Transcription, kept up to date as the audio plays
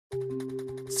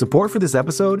Support for this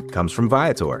episode comes from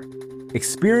Viator.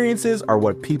 Experiences are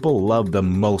what people love the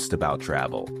most about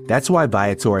travel. That's why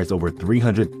Viator has over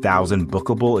 300,000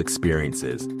 bookable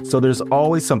experiences, so there's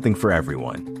always something for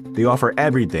everyone. They offer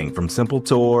everything from simple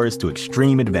tours to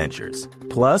extreme adventures.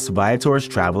 Plus, Viator's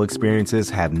travel experiences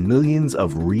have millions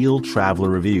of real traveler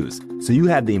reviews, so you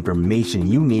have the information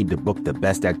you need to book the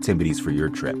best activities for your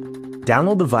trip.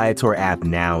 Download the Viator app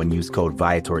now and use code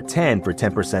Viator10 for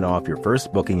 10% off your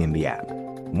first booking in the app.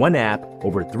 One app,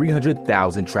 over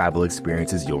 300,000 travel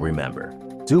experiences you'll remember.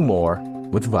 Do more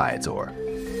with Viator.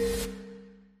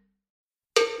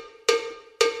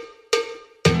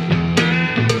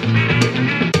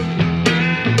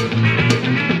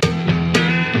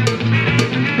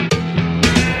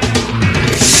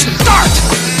 Start!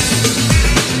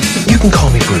 You can call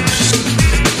me Bruce.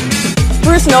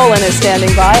 Bruce Nolan is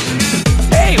standing by.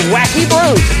 Hey, Wacky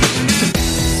Bruce!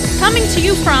 Coming to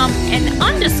you from an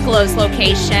undisclosed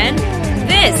location,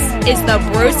 this is the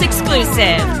Bruce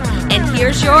Exclusive. And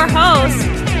here's your host,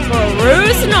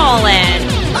 Bruce Nolan.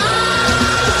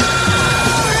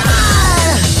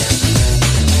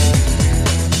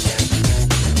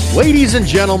 Ladies and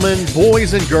gentlemen,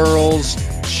 boys and girls,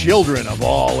 children of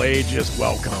all ages,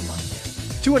 welcome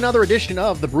to another edition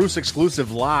of the Bruce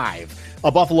Exclusive Live,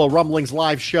 a Buffalo Rumblings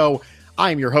live show. I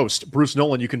am your host, Bruce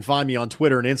Nolan. You can find me on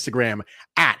Twitter and Instagram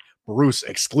at Bruce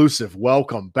Exclusive.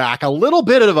 Welcome back. A little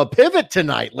bit of a pivot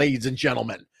tonight, ladies and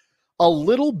gentlemen. A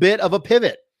little bit of a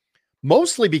pivot.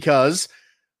 Mostly because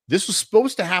this was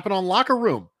supposed to happen on Locker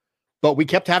Room, but we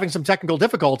kept having some technical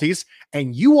difficulties,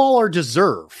 and you all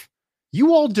deserve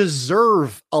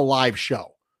a live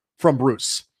show from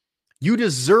Bruce. You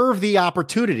deserve the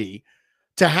opportunity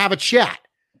to have a chat.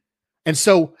 And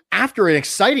so after an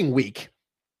exciting week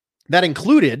that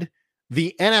included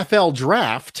the NFL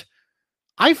draft,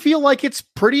 I feel like it's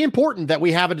pretty important that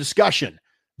we have a discussion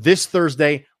this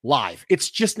Thursday live. It's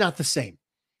just not the same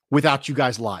without you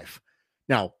guys live.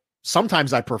 Now,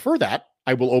 sometimes I prefer that.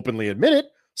 I will openly admit it.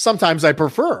 Sometimes I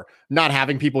prefer not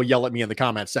having people yell at me in the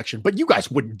comment section, but you guys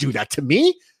wouldn't do that to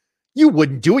me. You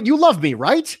wouldn't do it. You love me,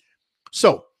 right?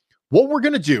 So what we're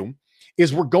going to do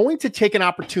is we're going to take an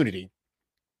opportunity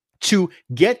to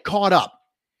get caught up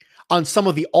on some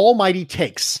of the almighty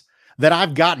takes that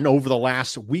I've gotten over the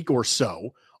last week or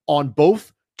so on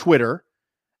both Twitter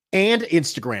and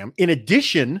Instagram, in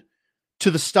addition to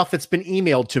the stuff that's been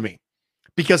emailed to me,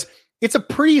 because it's a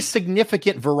pretty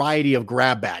significant variety of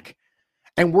grab bag.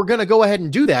 And we're going to go ahead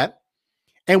and do that.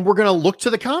 And we're going to look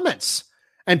to the comments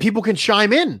and people can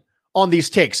chime in on these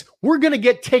takes. We're going to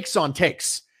get takes on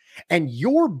takes, and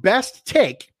your best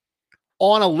take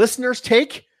on a listener's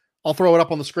take, I'll throw it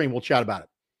up on the screen. We'll chat about it.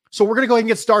 So we're going to go ahead and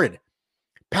get started.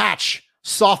 Patch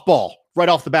Softball, right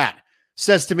off the bat,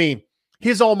 says to me,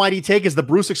 his almighty take is the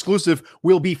Bruce Exclusive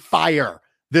will be fire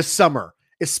this summer,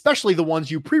 especially the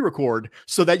ones you pre-record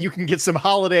so that you can get some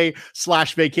holiday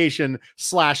 / vacation /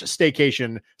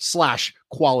 staycation /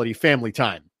 quality family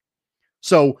time.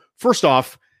 So first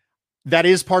off, that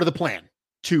is part of the plan,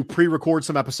 to pre-record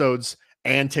some episodes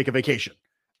and take a vacation.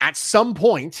 At some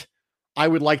point, I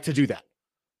would like to do that.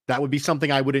 That would be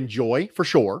something I would enjoy for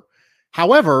sure.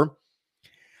 However,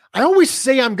 I always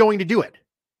say I'm going to do it.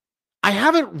 I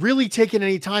haven't really taken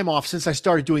any time off since I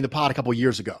started doing the pod a couple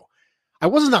years ago. I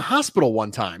was in the hospital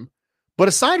one time, but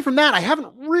aside from that, I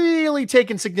haven't really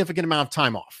taken significant amount of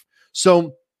time off.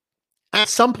 So at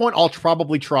some point, I'll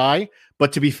probably try,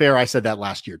 but to be fair, I said that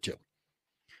last year too.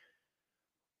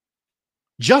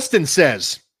 Justin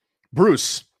says,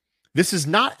 Bruce, this is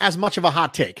not as much of a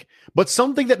hot take, but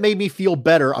something that made me feel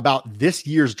better about this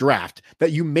year's draft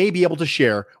that you may be able to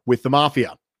share with the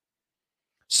Mafia.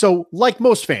 So, like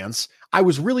most fans, I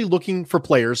was really looking for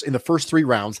players in the first 3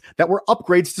 rounds that were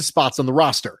upgrades to spots on the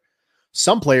roster.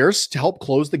 Some players to help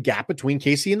close the gap between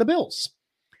KC and the Bills.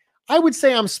 I would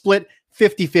say I'm split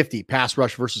 50-50 pass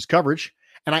rush versus coverage,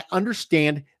 and I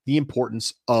understand the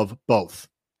importance of both.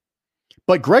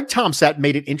 But Greg Tomsat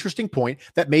made an interesting point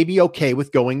that may be okay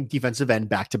with going defensive end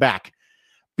back-to-back.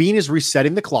 Bean is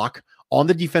resetting the clock on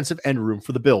the defensive end room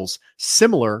for the Bills,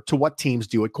 similar to what teams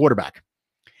do at quarterback.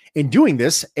 In doing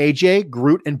this, AJ,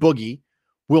 Groot, and Boogie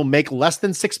will make less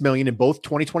than $6 million in both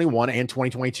 2021 and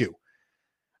 2022.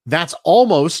 That's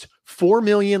almost $4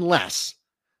 million less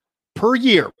per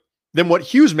year than what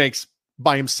Hughes makes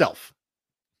by himself.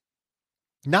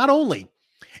 Not only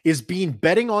is Bean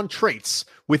betting on traits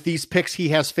with these picks he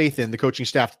has faith in the coaching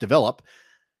staff to develop,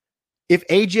 if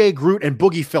AJ, Groot, and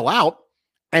Boogie fill out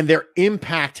and their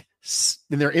impact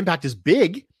is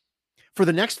big, for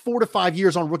the next 4 to 5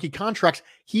 years on rookie contracts,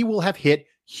 he will have hit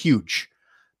huge.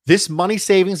 This money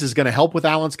savings is going to help with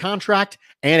Allen's contract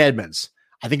and Edmonds.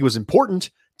 I think it was important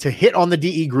to hit on the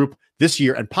DE group this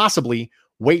year and possibly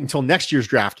wait until next year's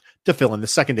draft to fill in the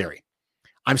secondary.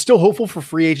 I'm still hopeful for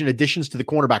free agent additions to the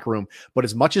cornerback room, but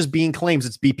as much as Bean claims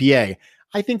it's BPA,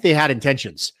 I think they had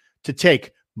intentions to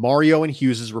take Mario and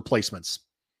Hughes' replacements.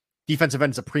 Defensive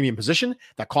end is a premium position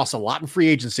that costs a lot in free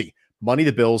agency, money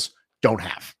the Bills don't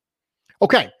have.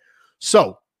 Okay,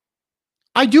 so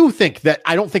I don't think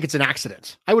it's an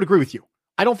accident. I would agree with you.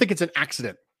 I don't think it's an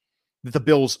accident that the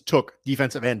Bills took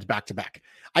defensive end back-to-back.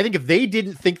 I think if they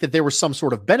didn't think that there was some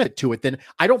sort of benefit to it, then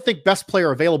I don't think best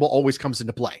player available always comes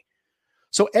into play.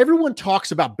 So everyone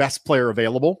talks about best player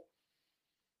available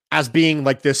as being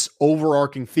like this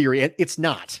overarching theory, and it's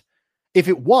not. If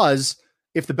it was,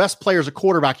 if the best player is a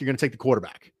quarterback, you're going to take the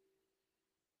quarterback.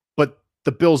 But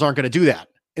the Bills aren't going to do that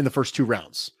in the first 2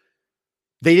 rounds.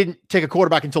 They didn't take a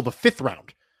quarterback until the 5th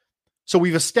round. So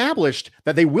we've established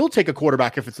that they will take a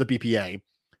quarterback if it's the BPA,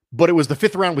 but it was the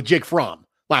 5th round with Jake Fromm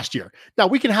last year. Now,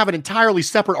 we can have an entirely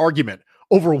separate argument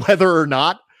over whether or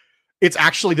not it's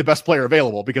actually the best player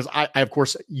available, because I of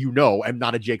course, am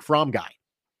not a Jake Fromm guy.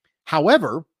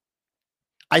 However,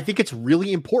 I think it's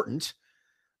really important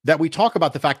that we talk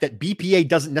about the fact that BPA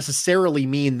doesn't necessarily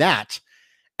mean that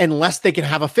unless they can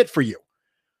have a fit for you.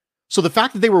 So the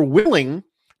fact that they were willing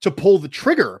to pull the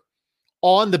trigger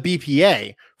on the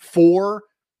BPA for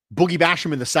Boogie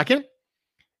Basham in the second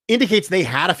indicates they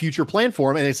had a future plan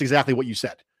for him, and it's exactly what you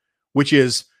said, which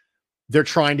is they're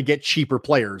trying to get cheaper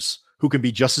players who can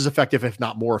be just as effective, if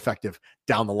not more effective,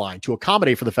 down the line to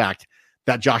accommodate for the fact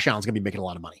that Josh Allen's going to be making a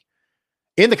lot of money.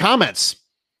 In the comments,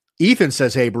 Ethan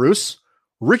says, hey, Bruce.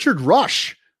 Richard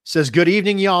Rush says, good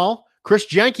evening, y'all. Chris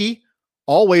Jenke,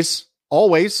 always.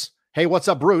 Hey, what's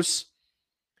up, Bruce?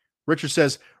 Richard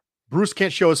says, Bruce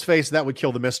can't show his face. That would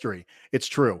kill the mystery. It's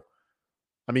true.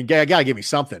 I mean, got to give me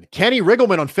something. Kenny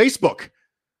Riggleman on Facebook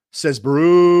says,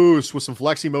 Bruce, with some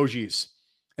flex emojis.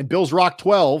 And Bills Rock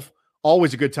 12,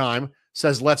 always a good time,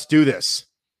 says, let's do this.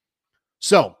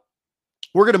 So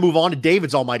we're going to move on to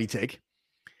David's almighty take.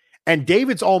 And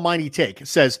David's almighty take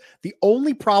says, the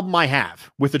only problem I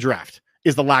have with the draft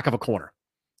is the lack of a corner.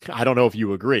 I don't know if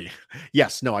you agree.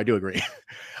 Yes, no, I do agree.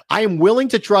 I am willing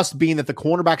to trust Bean that the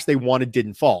cornerbacks they wanted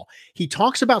didn't fall. He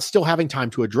talks about still having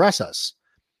time to address us.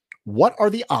 What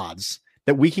are the odds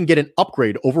that we can get an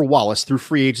upgrade over Wallace through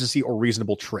free agency or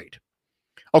reasonable trade?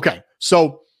 Okay,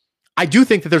 so I do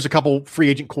think that there's a couple free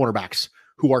agent cornerbacks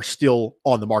who are still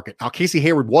on the market. Now, Casey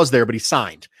Hayward was there, but he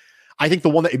signed. I think the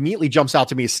one that immediately jumps out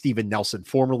to me is Steven Nelson,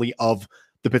 formerly of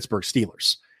the Pittsburgh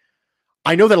Steelers.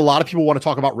 I know that a lot of people want to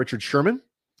talk about Richard Sherman,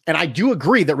 and I do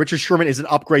agree that Richard Sherman is an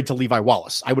upgrade to Levi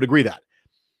Wallace. I would agree that.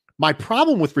 My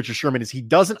problem with Richard Sherman is he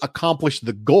doesn't accomplish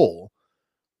the goal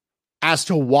as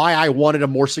to why I wanted a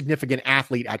more significant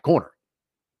athlete at corner.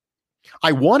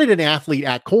 I wanted an athlete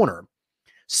at corner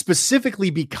specifically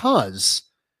because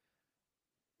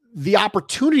the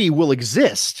opportunity will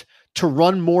exist to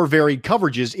run more varied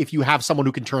coverages if you have someone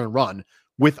who can turn and run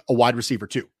with a wide receiver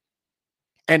too.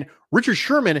 And Richard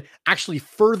Sherman actually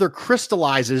further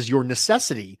crystallizes your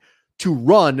necessity to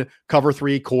run cover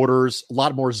 3 quarters, a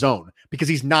lot more zone, because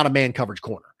he's not a man coverage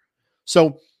corner.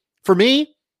 So for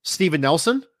me, Steven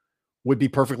Nelson would be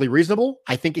perfectly reasonable.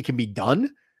 I think it can be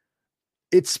done.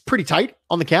 It's pretty tight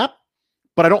on the cap,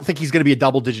 but I don't think he's going to be a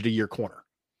double-digit a year corner.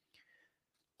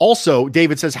 Also,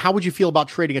 David says, how would you feel about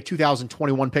trading a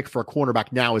 2021 pick for a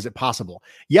cornerback now? Is it possible?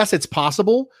 Yes, it's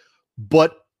possible,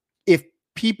 but if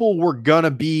people were going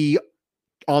to be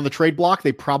on the trade block,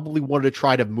 they probably wanted to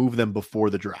try to move them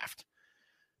before the draft.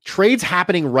 Trades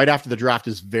happening right after the draft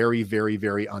is very, very,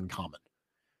 very uncommon.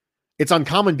 It's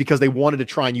uncommon because they wanted to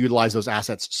try and utilize those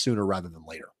assets sooner rather than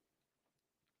later.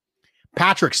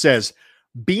 Patrick says,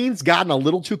 Bean's gotten a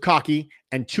little too cocky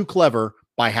and too clever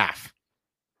by half.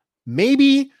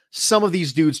 Maybe some of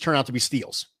these dudes turn out to be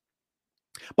steals,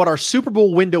 but our Super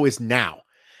Bowl window is now.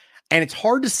 And it's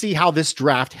hard to see how this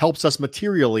draft helps us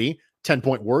materially,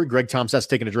 10-point word, Greg Tomseth's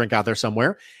taking a drink out there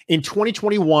somewhere, in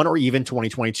 2021 or even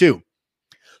 2022.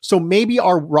 So maybe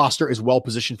our roster is well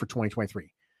positioned for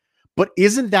 2023. But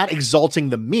isn't that exalting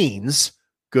the means,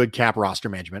 good cap roster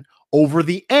management, over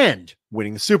the end,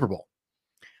 winning the Super Bowl?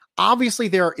 Obviously,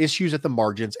 there are issues at the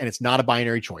margins, and it's not a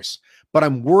binary choice. But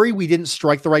I'm worried we didn't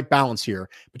strike the right balance here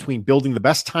between building the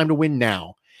best time to win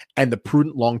now and the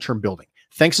prudent long-term building.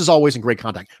 Thanks as always and great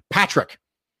contact. Patrick,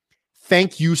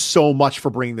 thank you so much for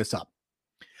bringing this up.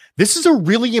 This is a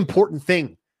really important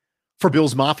thing for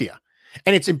Bills Mafia.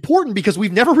 And it's important because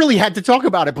we've never really had to talk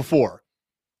about it before.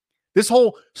 This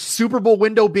whole Super Bowl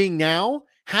window being now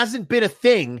hasn't been a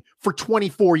thing for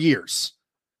 24 years.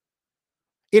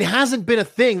 It hasn't been a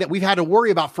thing that we've had to worry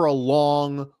about for a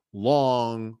long,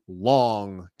 long,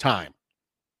 long time.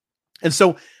 And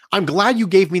so I'm glad you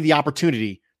gave me the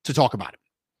opportunity to talk about it.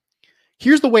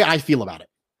 Here's the way I feel about it.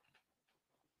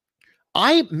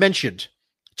 I mentioned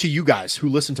to you guys who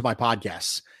listen to my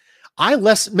podcasts, I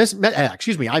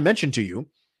mentioned to you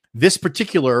this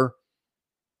particular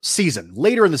season,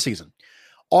 later in the season,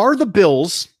 are the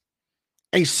Bills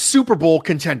a Super Bowl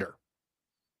contender?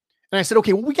 And I said,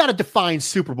 okay, well, we got to define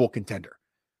Super Bowl contender.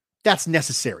 That's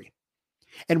necessary.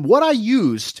 And what I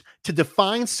used to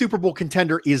define Super Bowl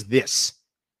contender is this.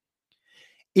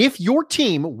 If your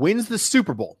team wins the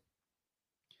Super Bowl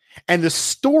and the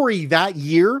story that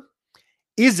year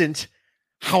isn't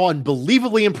how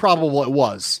unbelievably improbable it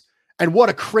was and what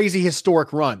a crazy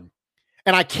historic run,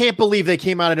 and I can't believe they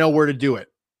came out of nowhere to do it.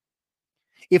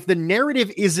 If the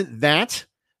narrative isn't that,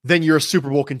 then you're a Super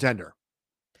Bowl contender.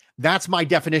 That's my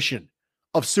definition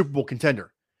of Super Bowl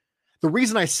contender. The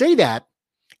reason I say that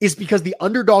is because the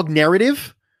underdog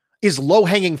narrative is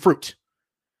low-hanging fruit.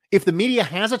 If the media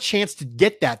has a chance to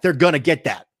get that, they're going to get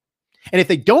that. And if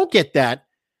they don't get that,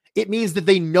 it means that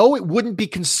they know it wouldn't be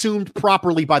consumed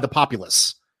properly by the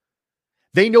populace.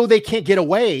 They know they can't get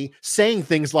away saying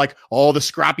things like, oh, the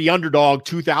scrappy underdog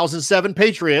 2007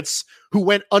 Patriots who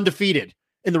went undefeated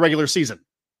in the regular season.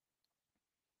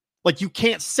 Like, you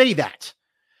can't say that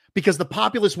because the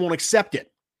populace won't accept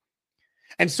it.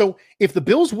 And so if the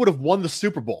Bills would have won the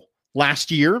Super Bowl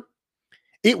last year,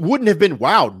 it wouldn't have been,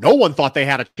 wow, no one thought they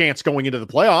had a chance going into the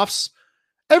playoffs.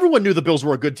 Everyone knew the Bills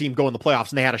were a good team going to the playoffs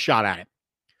and they had a shot at it.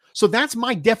 So that's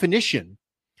my definition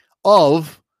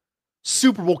of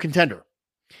Super Bowl contender.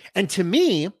 And to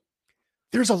me,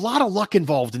 there's a lot of luck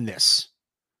involved in this.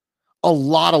 A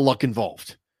lot of luck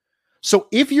involved. So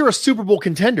if you're a Super Bowl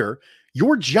contender,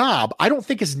 your job, I don't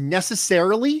think, is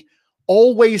necessarily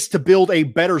always to build a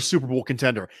better Super Bowl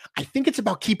contender. I think it's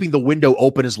about keeping the window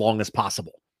open as long as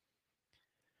possible.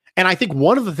 And I think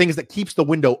one of the things that keeps the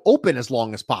window open as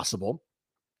long as possible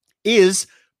is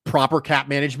proper cap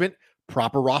management,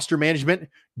 proper roster management,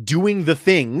 doing the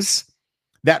things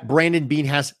that Brandon Beane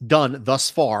has done thus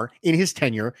far in his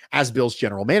tenure as Bills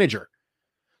general manager.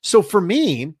 So for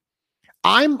me,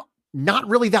 I'm not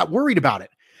really that worried about it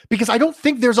because I don't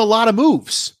think there's a lot of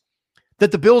moves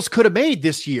that the Bills could have made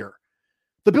this year.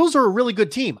 The Bills are a really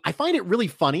good team. I find it really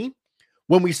funny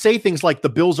when we say things like the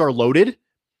Bills are loaded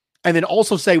and then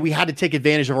also say we had to take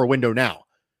advantage of our window now.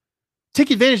 Take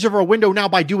advantage of our window now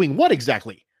by doing what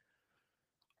exactly?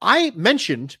 I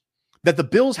mentioned that the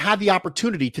Bills had the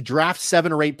opportunity to draft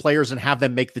 7 or 8 players and have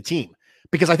them make the team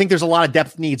because I think there's a lot of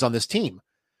depth needs on this team.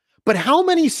 But how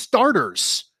many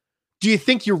starters do you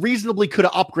think you reasonably could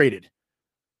have upgraded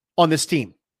on this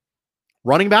team?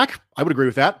 Running back, I would agree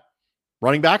with that.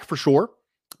 Running back for sure.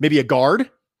 Maybe a guard.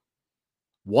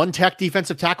 One tech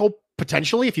defensive tackle,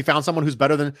 potentially, if you found someone who's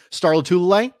better than Star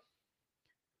Lotulelei.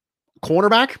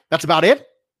 Cornerback, that's about it.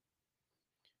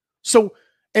 So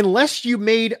unless you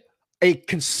made a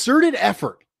concerted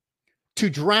effort to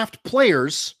draft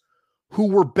players who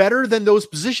were better than those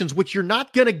positions, which you're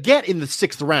not going to get in the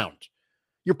 6th round.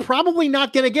 You're probably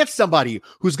not going to get somebody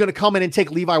who's going to come in and take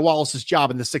Levi Wallace's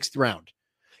job in the 6th round.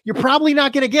 You're probably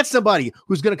not going to get somebody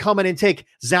who's going to come in and take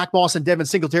Zach Moss and Devin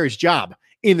Singletary's job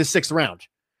in the 6th round.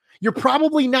 You're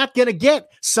probably not going to get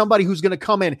somebody who's going to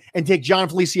come in and take John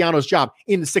Feliciano's job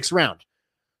in the 6th round.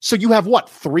 So you have what,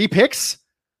 3 picks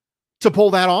to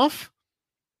pull that off?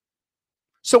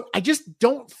 So I just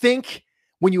don't think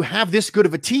when you have this good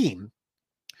of a team,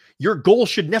 your goal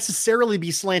should necessarily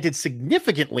be slanted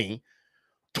significantly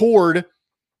toward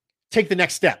take the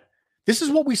next step. This is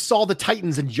what we saw the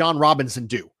Titans and John Robinson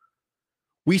do.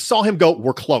 We saw him go,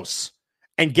 we're close,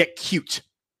 and get cute.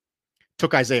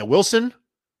 Took Isaiah Wilson,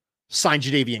 signed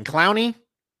Jadeveon Clowney.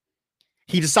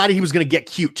 He decided he was going to get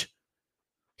cute.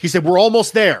 He said, we're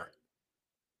almost there.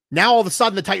 Now all of a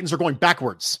sudden the Titans are going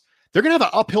backwards. They're going to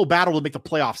have an uphill battle to make the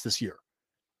playoffs this year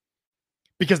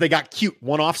because they got cute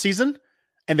one off season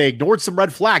and they ignored some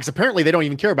red flags. Apparently they don't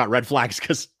even care about red flags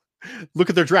because look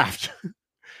at their draft.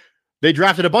 They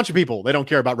drafted a bunch of people. They don't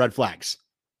care about red flags.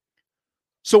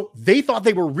 So they thought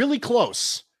they were really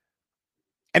close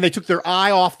and they took their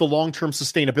eye off the long-term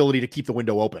sustainability to keep the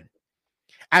window open.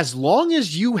 As long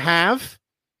as you have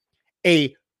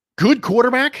a good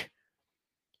quarterback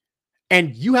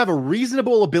and you have a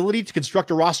reasonable ability to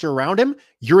construct a roster around him,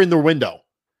 you're in the window.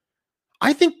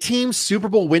 I think teams' Super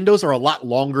Bowl windows are a lot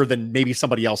longer than maybe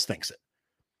somebody else thinks it.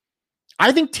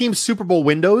 I think teams' Super Bowl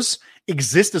windows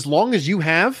exist as long as you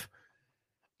have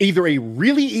either a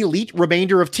really elite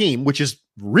remainder of team, which is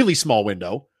really small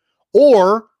window,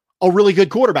 or a really good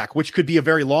quarterback, which could be a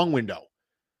very long window.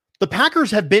 The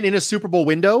Packers have been in a Super Bowl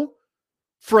window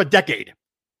for a decade.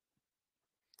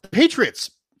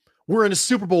 Patriots were in a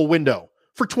Super Bowl window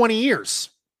for 20 years.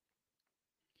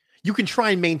 You can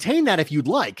try and maintain that if you'd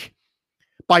like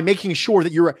by making sure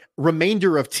that your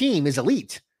remainder of team is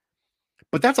elite.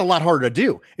 But that's a lot harder to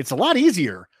do. It's a lot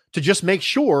easier to just make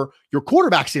sure your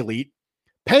quarterback's elite,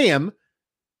 pay him,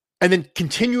 and then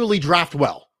continually draft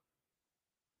well.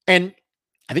 And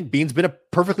I think Beane's been a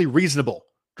perfectly reasonable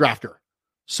drafter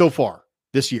so far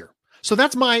this year. So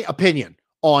that's my opinion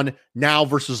on now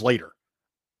versus later.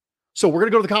 So we're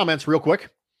going to go to the comments real quick.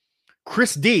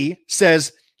 Chris D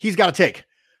says he's got to take.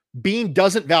 Beane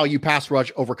doesn't value pass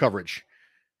rush over coverage.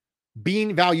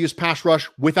 Beane values pass rush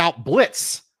without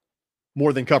blitz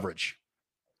more than coverage.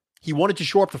 He wanted to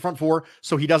shore up the front four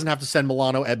so he doesn't have to send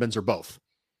Milano, Edmonds, or both.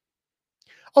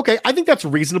 Okay, I think that's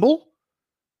reasonable.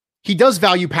 He does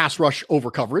value pass rush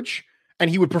over coverage, and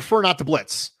he would prefer not to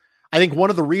blitz. I think one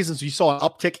of the reasons you saw an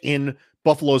uptick in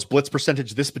Buffalo's blitz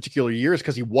percentage this particular year is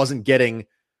because he wasn't getting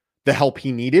the help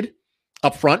he needed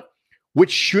up front,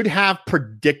 which should have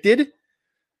predicted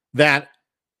that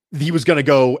he was going to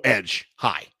go edge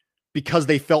high because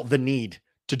they felt the need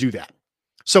to do that.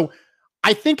 So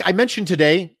I think I mentioned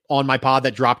today on my pod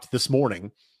that dropped this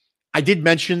morning, I did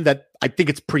mention that I think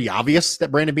it's pretty obvious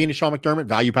that Brandon Beane and Sean McDermott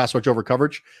value pass rush over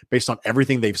coverage based on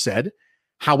everything they've said.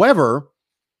 However,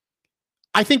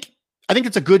 I think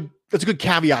it's a good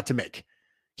caveat to make.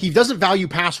 He doesn't value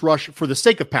pass rush for the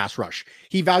sake of pass rush.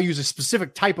 He values a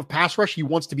specific type of pass rush he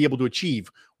wants to be able to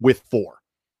achieve with 4.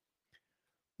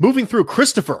 Moving through,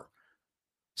 Christopher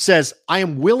says, I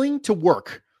am willing to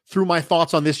work through my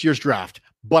thoughts on this year's draft,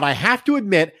 but I have to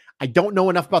admit, I don't know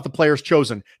enough about the players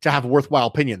chosen to have worthwhile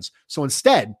opinions. So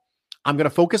instead, I'm going to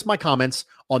focus my comments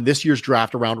on this year's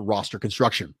draft around roster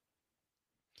construction.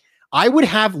 I would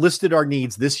have listed our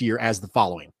needs this year as the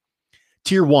following.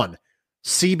 Tier 1,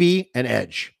 CB and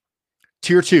edge.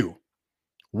 Tier 2,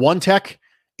 1 tech,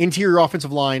 interior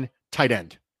offensive line, tight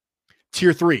end.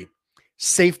 Tier 3,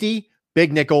 safety,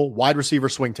 big nickel, wide receiver,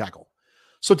 swing tackle.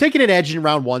 So taking an edge in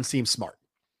round 1 seems smart.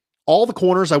 All the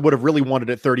corners I would have really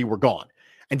wanted at 30 were gone.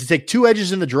 And to take 2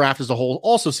 edges in the draft as a whole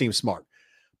also seems smart.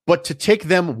 But to take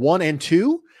them 1 and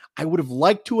 2, I would have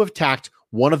liked to have tacked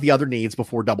one of the other needs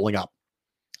before doubling up.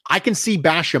 I can see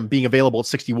Basham being available at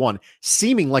 61,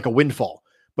 seeming like a windfall.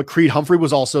 But Creed Humphrey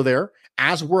was also there,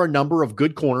 as were a number of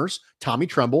good corners, Tommy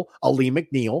Tremble, Ali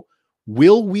McNeil.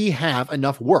 Will we have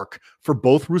enough work for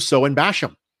both Rousseau and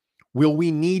Basham? Will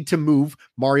we need to move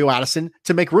Mario Addison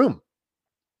to make room?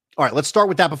 All right, let's start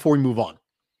with that before we move on.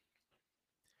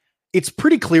 It's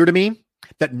pretty clear to me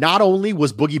that not only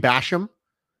was Boogie Basham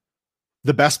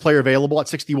the best player available at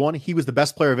 61, he was the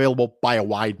best player available by a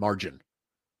wide margin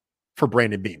for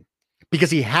Brandon Beane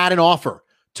because he had an offer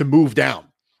to move down.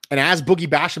 And as Boogie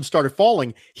Basham started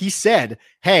falling, he said,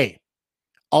 hey,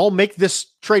 I'll make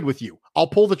this trade with you. I'll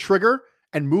pull the trigger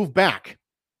and move back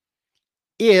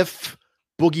if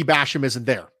Boogie Basham isn't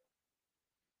there.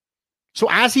 So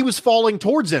as he was falling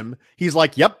towards him, he's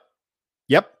like, yep.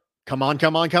 Come on. I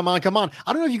don't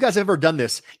know if you guys have ever done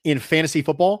this in fantasy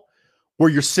football where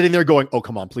you're sitting there going, oh,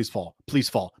 come on, please fall. And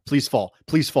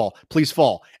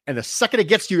the second it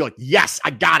gets to you, you're like, yes, I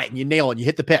got it. And you nail it and you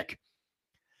hit the pick.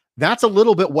 That's a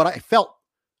little bit what I felt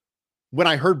when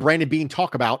I heard Brandon Beane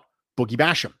talk about Boogie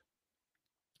Basham.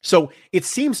 So it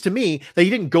seems to me that he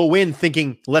didn't go in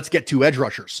thinking, let's get 2 edge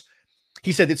rushers.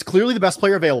 He said it's clearly the best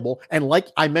player available. And like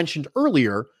I mentioned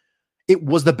earlier, it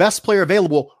was the best player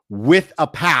available with a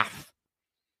path.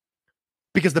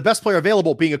 Because the best player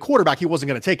available being a quarterback, he wasn't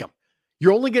going to take him.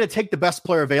 You're only going to take the best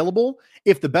player available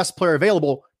if the best player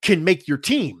available can make your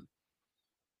team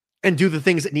and do the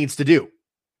things it needs to do.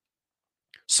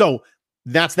 So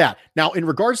that's that. Now, in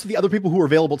regards to the other people who are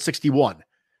available at 61,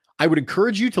 I would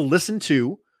encourage you to listen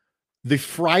to the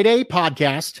Friday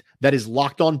podcast that is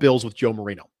Locked On Bills with Joe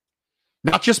Marino.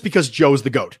 Not just because Joe's the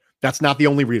GOAT. That's not the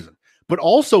only reason. But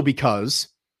also because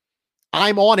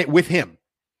I'm on it with him.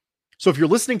 So if you're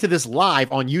listening to this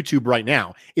live on YouTube right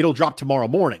now, it'll drop tomorrow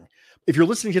morning. If you're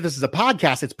listening to this as a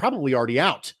podcast, it's probably already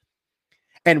out.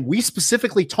 And we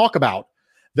specifically talk about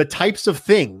the types of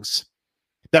things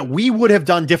that we would have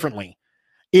done differently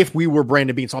if we were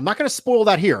Brandon Beane. So I'm not going to spoil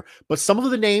that here, but some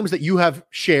of the names that you have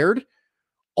shared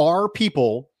are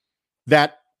people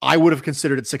that I would have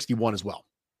considered at 61 as well.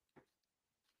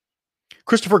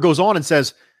 Christopher goes on and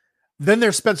says, then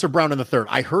there's Spencer Brown in the 3rd.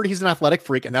 I heard he's an athletic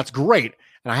freak, and that's great.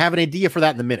 And I have an idea for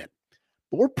that in a minute.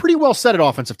 But we're pretty well set at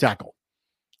offensive tackle.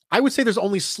 I would say there's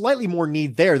only slightly more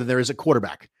need there than there is at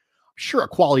quarterback. Sure, a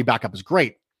quality backup is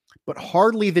great, but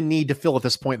hardly the need to fill at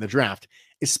this point in the draft,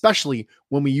 especially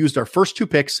when we used our first 2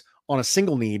 picks on a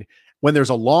single need when there's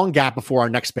a long gap before our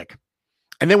next pick.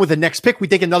 And then with the next pick, we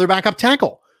take another backup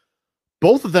tackle.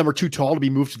 Both of them are too tall to be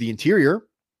moved to the interior.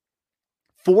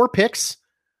 4 picks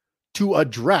to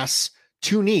address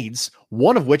 2 needs,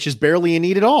 one of which is barely a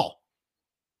need at all.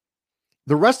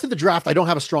 The rest of the draft, I don't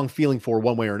have a strong feeling for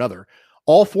one way or another.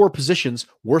 All 4 positions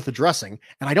worth addressing,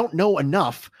 and I don't know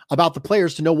enough about the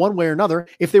players to know one way or another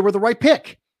if they were the right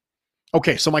pick.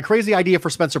 Okay, so my crazy idea for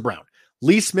Spencer Brown,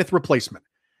 Lee Smith replacement.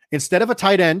 Instead of a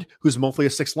tight end who's mostly a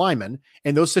 6th lineman,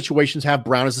 in those situations have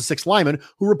Brown as a 6th lineman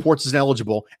who reports as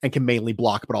ineligible and can mainly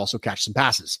block but also catch some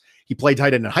passes. He played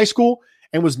tight end in high school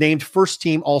and was named first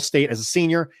team All-State as a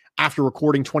senior after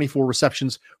recording 24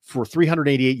 receptions for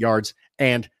 388 yards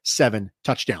and 7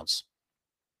 touchdowns.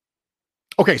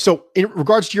 Okay, so in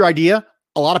regards to your idea,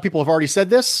 a lot of people have already said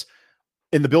this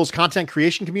in the Bills content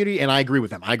creation community, and I agree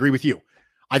with them. I agree with you.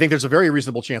 I think there's a very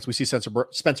reasonable chance we see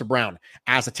Spencer Brown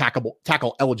as a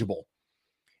tackle eligible.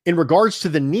 In regards to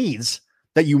the needs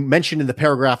that you mentioned in the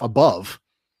paragraph above,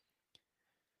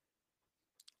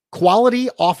 quality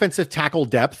offensive tackle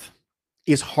depth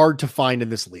is hard to find in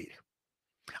this league.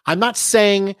 I'm not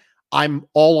saying I'm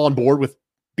all on board with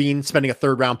Bean spending a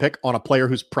 3rd round pick on a player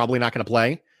who's probably not going to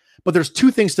play, but there's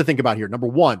 2 things to think about here. Number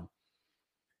 1,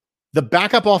 the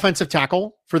backup offensive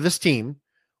tackle for this team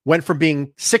went from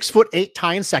being 6'8"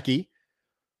 Ty Nsekhe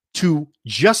to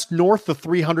just north of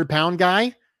 300-pound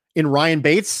guy in Ryan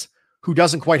Bates, who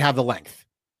doesn't quite have the length.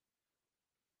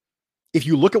 If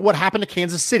you look at what happened to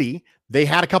Kansas City, they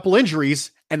had a couple injuries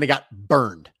and they got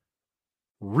burned.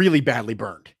 Really badly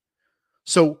burned.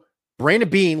 So Brandon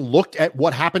Beane looked at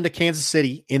what happened to Kansas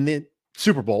City in the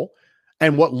Super Bowl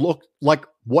and what looked like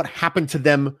what happened to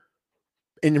them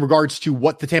in regards to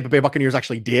what the Tampa Bay Buccaneers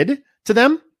actually did to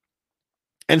them,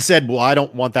 and said, well, I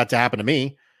don't want that to happen to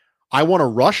me. I want to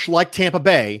rush like Tampa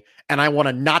Bay, and I want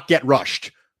to not get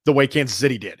rushed the way Kansas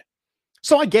City did.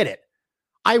 So I get it.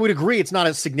 I would agree it's not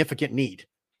a significant need,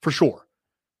 for sure.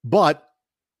 But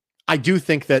I do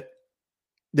think that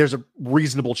there's a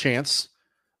reasonable chance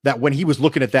that when he was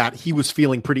looking at that, he was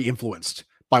feeling pretty influenced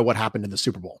by what happened in the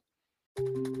Super Bowl.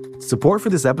 Support for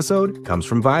this episode comes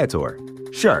from Viator.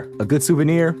 Sure, a good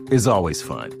souvenir is always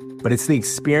fun, but it's the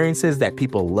experiences that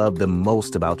people love the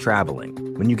most about traveling.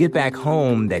 When you get back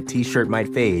home, that t-shirt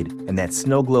might fade and that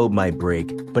snow globe might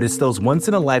break, but it's those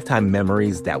once-in-a-lifetime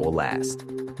memories that will last.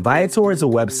 Viator is a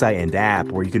website and app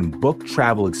where you can book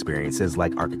travel experiences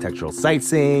like architectural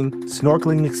sightseeing,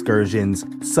 snorkeling excursions,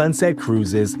 sunset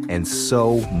cruises, and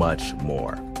so much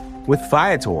more. With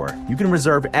Viator, you can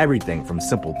reserve everything from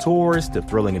simple tours to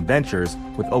thrilling adventures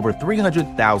with over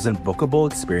 300,000 bookable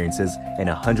experiences in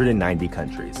 190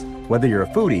 countries. Whether you're a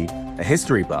foodie, a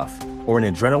history buff, or an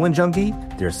adrenaline junkie,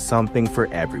 there's something for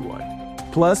everyone.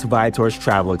 Plus, Viator's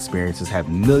travel experiences have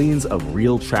millions of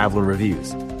real traveler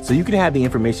reviews, so you can have the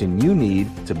information you need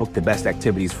to book the best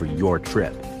activities for your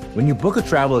trip. When you book a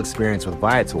travel experience with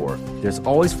Viator, there's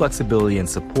always flexibility and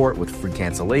support with free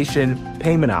cancellation,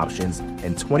 payment options,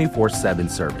 and 24/7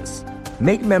 service.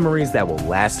 Make memories that will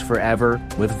last forever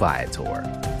with Viator.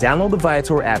 Download the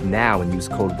Viator app now and use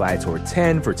code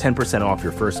Viator10 for 10% off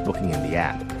your first booking in the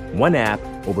app. One app,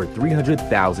 over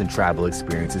 300,000 travel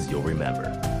experiences you'll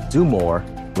remember. Do more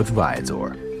with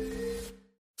Viator.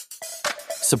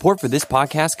 Support for this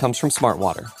podcast comes from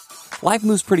Smartwater. Life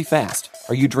moves pretty fast.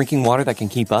 Are you drinking water that can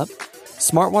keep up?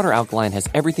 Smartwater Alkaline has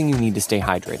everything you need to stay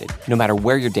hydrated, no matter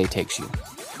where your day takes you.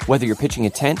 Whether you're pitching a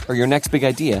tent or your next big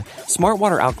idea,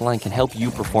 Smartwater Alkaline can help you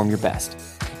perform your best.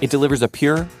 It delivers a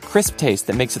pure, crisp taste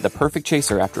that makes it the perfect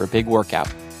chaser after a big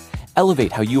workout.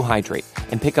 Elevate how you hydrate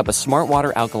and pick up a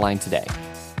Smartwater Alkaline today.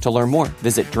 To learn more,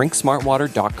 visit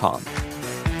drinksmartwater.com.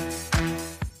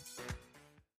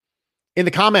 In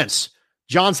the comments,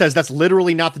 John says that's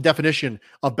literally not the definition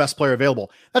of best player available.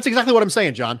 That's exactly what I'm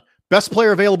saying, John. Best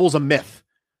player available is a myth.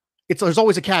 There's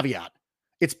always a caveat.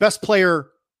 It's best player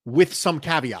with some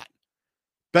caveat.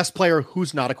 Best player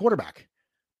who's not a quarterback.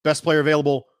 Best player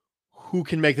available who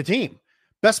can make the team.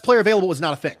 Best player available is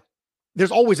not a thing.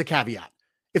 There's always a caveat.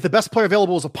 If the best player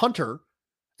available is a punter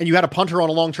and you had a punter on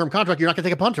a long-term contract, you're not going to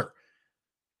take a punter.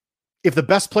 If the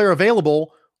best player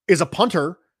available is a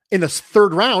punter in the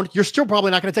 3rd round, you're still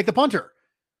probably not going to take the punter,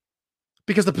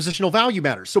 because the positional value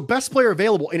matters. So best player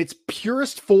available in its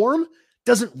purest form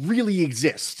doesn't really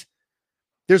exist.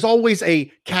 There's always a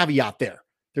caveat there.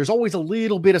 There's always a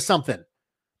little bit of something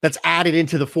that's added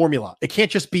into the formula. It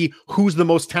can't just be who's the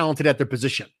most talented at their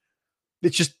position.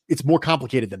 It's more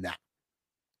complicated than that.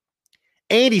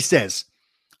 Andy says,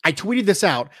 I tweeted this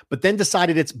out, but then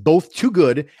decided it's both too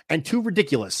good and too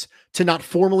ridiculous to not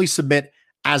formally submit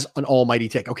as an almighty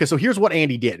take. Okay, so here's what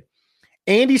Andy did.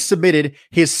 Andy submitted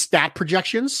his stat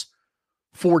projections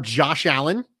for Josh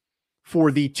Allen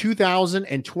for the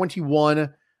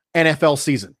 2021 NFL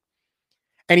season.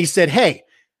 And he said, hey,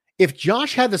 if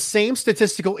Josh had the same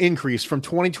statistical increase from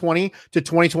 2020 to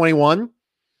 2021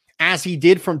 as he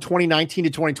did from 2019 to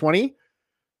 2020,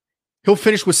 he'll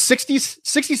finish with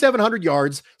 6,700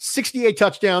 yards, 68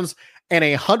 touchdowns, and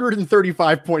a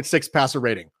 135.6 passer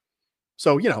rating.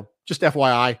 So, just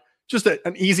FYI, just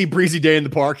an easy breezy day in the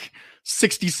park,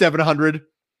 6,700.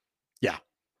 Yeah,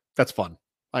 that's fun.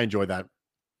 I enjoy that.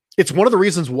 It's one of the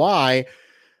reasons why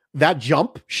that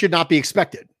jump should not be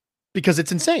expected, because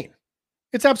it's insane.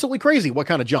 It's absolutely crazy what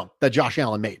kind of jump that Josh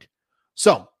Allen made.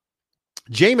 So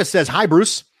Jameis says, hi,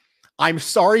 Bruce. I'm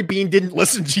sorry Bean didn't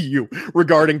listen to you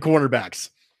regarding cornerbacks.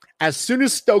 As soon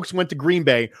as Stokes went to Green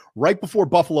Bay, right before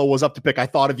Buffalo was up to pick, I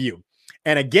thought of you.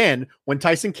 And again, when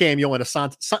Tyson Campbell and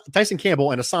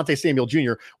Asante Samuel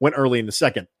Jr. went early in the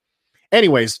second.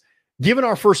 Anyways, given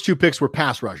our first two picks were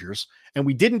pass rushers, and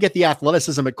we didn't get the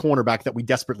athleticism at cornerback that we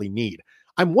desperately need,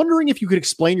 I'm wondering if you could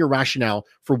explain your rationale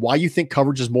for why you think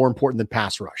coverage is more important than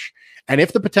pass rush, and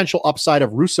if the potential upside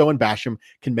of Rousseau and Basham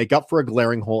can make up for a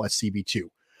glaring hole at CB2.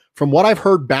 From what I've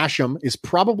heard, Basham is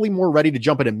probably more ready to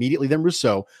jump it immediately than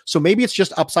Rousseau, so maybe it's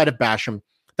just upside of Basham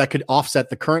that could offset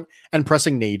the current and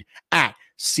pressing need at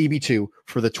CB2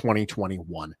 for the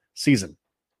 2021 season.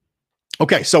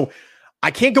 Okay, so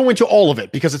I can't go into all of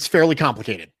it because it's fairly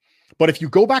complicated, but if you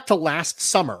go back to last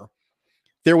summer,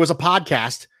 there was a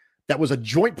podcast that was a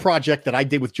joint project that I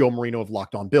did with Joe Marino of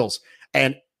Locked On Bills.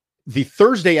 And the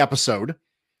Thursday episode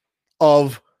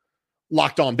of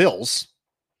Locked On Bills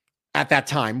at that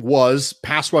time was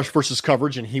pass rush versus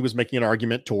coverage, and he was making an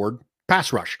argument toward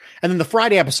pass rush. And then the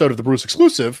Friday episode of the Bruce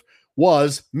Exclusive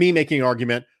was me making an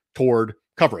argument toward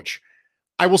coverage.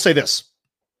 I will say this.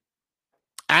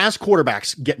 As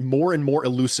quarterbacks get more and more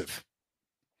elusive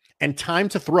and time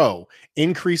to throw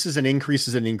increases and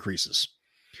increases and increases,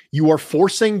 you are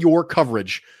forcing your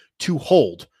coverage to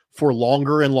hold for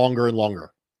longer and longer and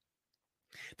longer.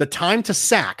 The time to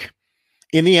sack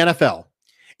in the NFL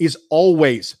is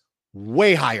always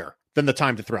way higher than the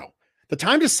time to throw. The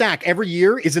time to sack every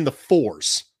year is in the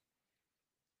 4s.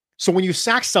 So when you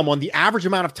sack someone, the average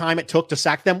amount of time it took to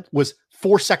sack them was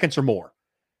 4 seconds or more.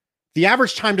 The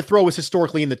average time to throw is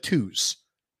historically in the 2s.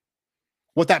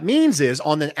 What that means is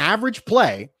on an average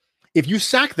play, if you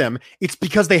sack them, it's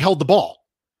because they held the ball.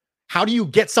 How do you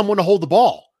get someone to hold the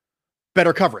ball?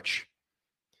 Better coverage.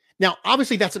 Now,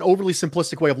 obviously, that's an overly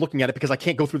simplistic way of looking at it because I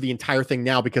can't go through the entire thing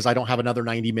now because I don't have another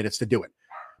 90 minutes to do it.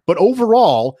 But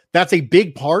overall, that's a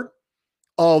big part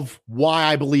of why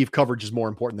I believe coverage is more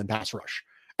important than pass rush.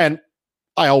 And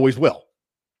I always will.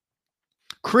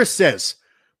 Chris says,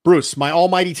 Bruce, my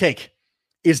almighty take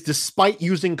is despite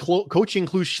using coaching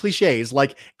cliches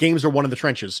like games are won in the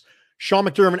trenches, Sean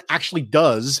McDermott actually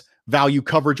does value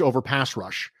coverage over pass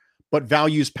rush, but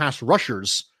values pass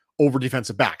rushers over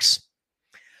defensive backs.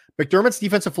 McDermott's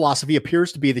defensive philosophy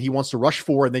appears to be that he wants to rush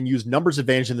 4 and then use numbers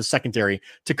advantage in the secondary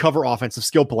to cover offensive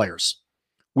skill players.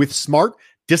 With smart,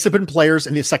 disciplined players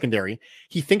in the secondary,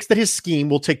 he thinks that his scheme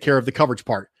will take care of the coverage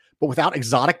part, but without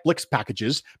exotic blitz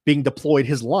packages being deployed,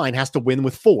 his line has to win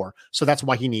with 4, so that's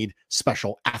why he needs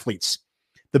special athletes.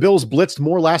 The Bills blitzed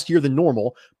more last year than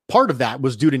normal. Part of that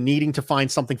was due to needing to find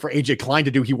something for AJ Klein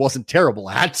to do he wasn't terrible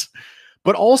at.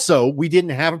 But also, we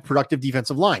didn't have a productive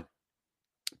defensive line.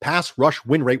 Pass rush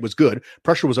win rate was good.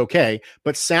 Pressure was okay,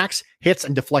 but sacks, hits,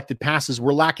 and deflected passes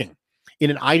were lacking. In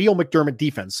an ideal McDermott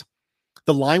defense,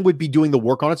 the line would be doing the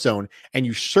work on its own, and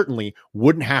you certainly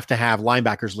wouldn't have to have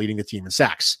linebackers leading the team in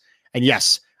sacks. And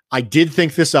yes, I did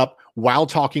think this up while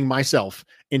talking myself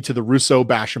into the Rousseau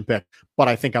Basham pick, but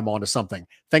I think I'm onto something.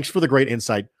 Thanks for the great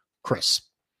insight, Chris.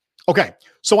 Okay,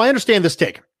 so I understand this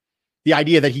take. The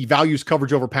idea that he values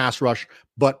coverage over pass rush,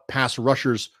 but pass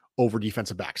rushers over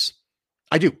defensive backs.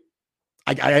 I do.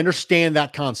 I understand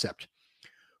that concept.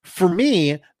 For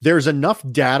me, there's enough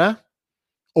data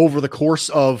over the course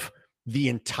of the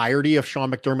entirety of Sean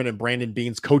McDermott and Brandon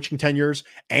Beane's coaching tenures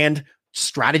and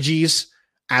strategies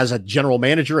as a general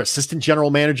manager, assistant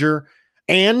general manager,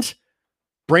 and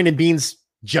Brandon Beane's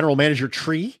general manager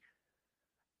tree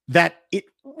that it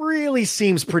really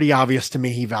seems pretty obvious to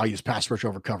me he values pass rush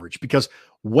over coverage, because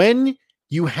when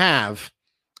you have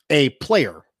a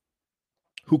player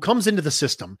who comes into the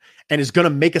system and is going to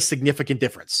make a significant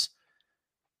difference,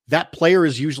 that player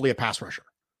is usually a pass rusher.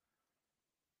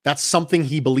 That's something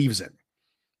he believes in.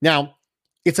 Now,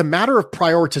 it's a matter of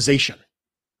prioritization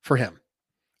for him.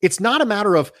 It's not a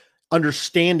matter of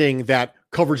understanding that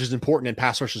coverage is important and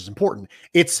pass rush is important.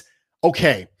 It's,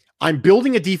 okay, I'm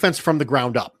building a defense from the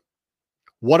ground up.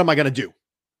 What am I going to do?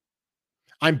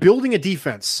 I'm building a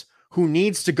defense who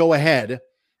needs to go ahead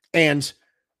and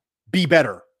be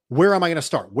better, where am I going to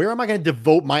start? Where am I going to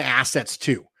devote my assets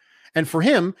to? And for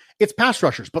him, it's pass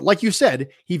rushers. But like you said,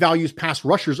 he values pass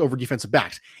rushers over defensive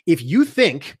backs. If you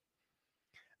think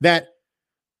that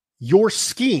your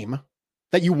scheme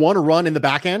that you want to run in the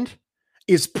back end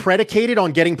is predicated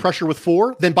on getting pressure with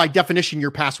 4, then by definition,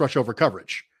 you're pass rush over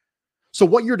coverage. So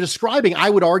what you're describing, I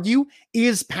would argue,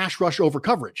 is pass rush over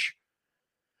coverage.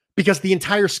 Because the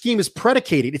entire scheme is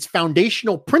predicated, its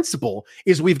foundational principle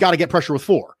is we've got to get pressure with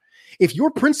 4. If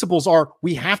your principles are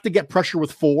we have to get pressure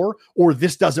with 4 or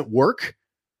this doesn't work,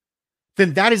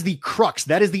 then that is the crux.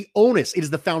 That is the onus. It is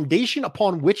the foundation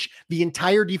upon which the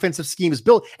entire defensive scheme is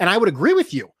built. And I would agree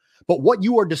with you. But what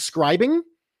you are describing,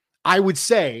 I would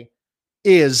say,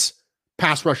 is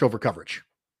pass rush over coverage.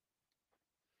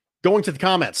 Going to the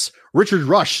comments, Richard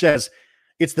Rush says,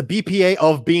 it's the BPA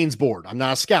of Beans board. I'm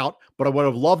not a scout, but I would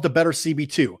have loved a better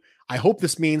CB2. I hope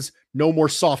this means no more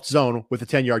soft zone with a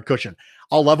 10-yard cushion.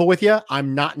 I'll level with you.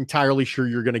 I'm not entirely sure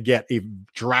you're going to get a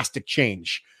drastic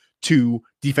change to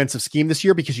defensive scheme this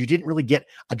year because you didn't really get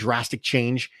a drastic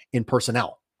change in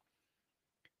personnel.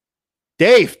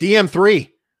 Dave, DM3,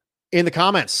 in the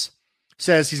comments,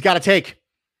 says he's got to take.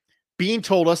 Bean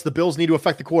told us the Bills need to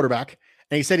affect the quarterback,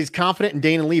 and he said he's confident in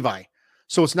Dane and Levi.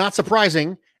 So it's not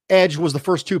surprising Edge was the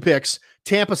first 2 picks.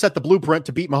 Tampa set the blueprint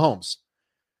to beat Mahomes.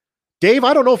 Dave,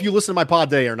 I don't know if you listened to my pod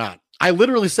today or not. I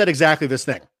literally said exactly this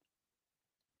thing.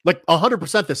 Like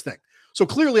 100% this thing. So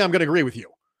clearly I'm going to agree with you.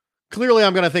 Clearly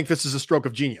I'm going to think this is a stroke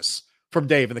of genius from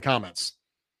Dave in the comments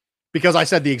because I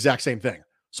said the exact same thing.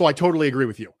 So I totally agree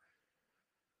with you.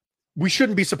 We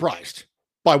shouldn't be surprised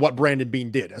by what Brandon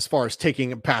Beane did as far as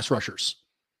taking pass rushers.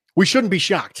 We shouldn't be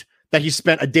shocked that he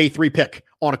spent a day 3 pick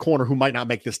on a corner who might not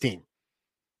make this team.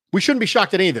 We shouldn't be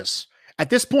shocked at any of this. At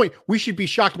this point, we should be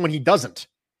shocked when he doesn't.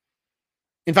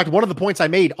 In fact, one of the points I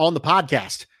made on the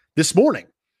podcast this morning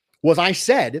was I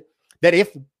said that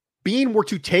if Beane were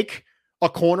to take a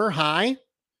corner high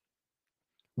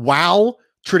while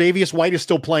Tre'Davious White is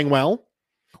still playing well,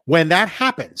 when that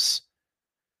happens,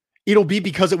 it'll be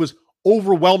because it was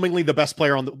overwhelmingly the best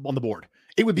player on the board.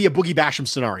 It would be a Boogie Basham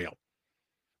scenario.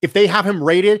 If they have him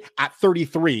rated at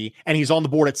 33 and he's on the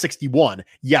board at 61,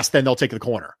 yes, then they'll take the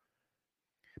corner.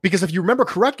 Because if you remember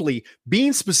correctly,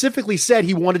 Beane specifically said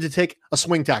he wanted to take a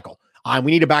swing tackle.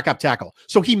 We need a backup tackle.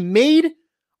 So he made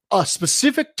a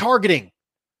specific targeting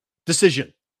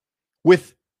decision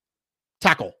with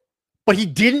tackle, but he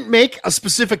didn't make a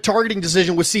specific targeting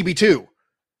decision with CB2.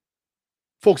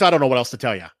 Folks, I don't know what else to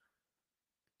tell you.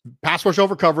 Pass rush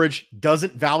over coverage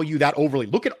doesn't value that overly.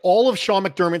 Look at all of Sean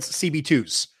McDermott's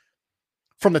CB2s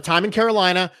from the time in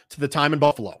Carolina to the time in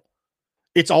Buffalo.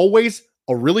 It's always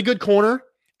a really good corner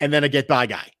and then a get-by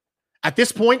guy. At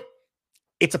this point,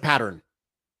 it's a pattern.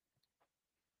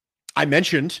 I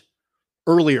mentioned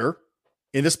earlier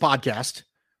in this podcast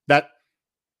that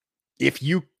if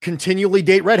you continually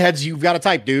date redheads, you've got to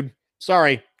type, dude.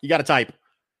 Sorry, you got to type.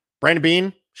 Brandon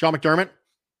Beane, Sean McDermott,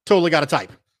 totally got to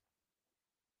type.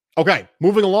 Okay,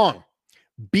 moving along.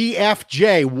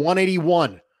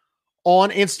 BFJ181 on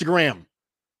Instagram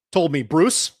told me,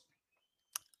 Bruce,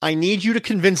 I need you to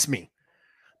convince me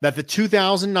that the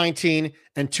 2019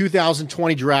 and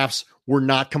 2020 drafts were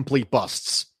not complete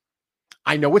busts.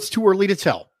 I know it's too early to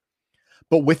tell,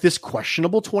 but with this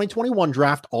questionable 2021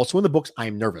 draft also in the books, I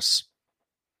am nervous.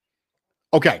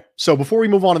 Okay, so before we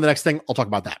move on to the next thing, I'll talk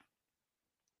about that.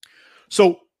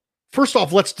 So first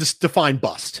off, let's just define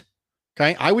bust.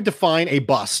 Okay, I would define a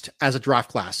bust as a draft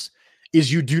class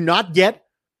is you do not get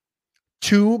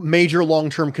 2 major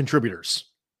long-term contributors.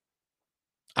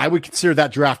 I would consider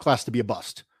that draft class to be a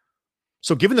bust.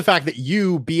 So given the fact that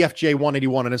you,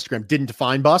 BFJ181 on Instagram, didn't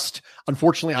define bust,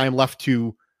 unfortunately, I'm left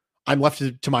to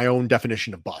my own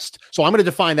definition of bust. So I'm going to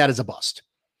define that as a bust.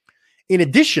 In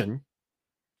addition,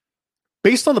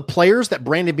 based on the players that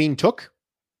Brandon Beane took,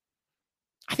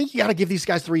 I think you got to give these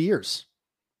guys 3 years.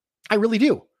 I really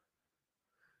do.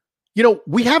 You know,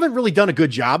 we haven't really done a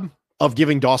good job of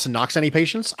giving Dawson Knox any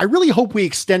patience. I really hope we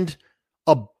extend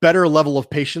a better level of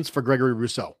patience for Gregory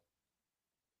Rousseau.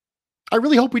 I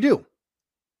really hope we do.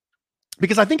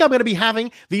 Because I think I'm going to be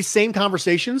having these same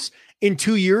conversations in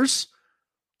 2 years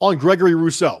on Gregory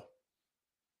Rousseau.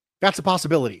 That's a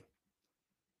possibility.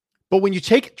 But when you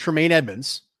take Tremaine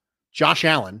Edmonds, Josh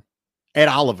Allen, Ed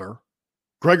Oliver,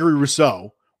 Gregory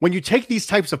Rousseau, when you take these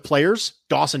types of players,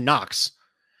 Dawson Knox,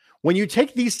 when you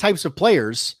take these types of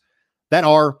players that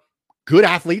are good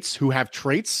athletes who have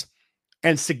traits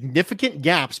and significant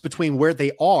gaps between where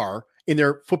they are in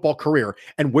their football career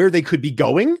and where they could be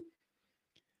going,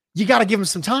 you got to give them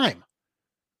some time.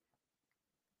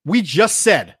 We just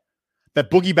said that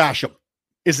Boogie Basham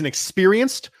is an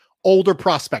experienced, older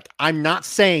prospect. I'm not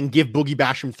saying give Boogie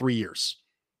Basham 3 years.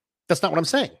 That's not what I'm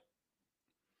saying.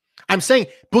 I'm saying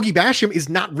Boogie Basham is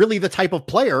not really the type of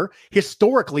player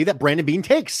historically that Brandon Beane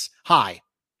takes high.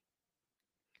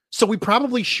 So we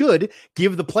probably should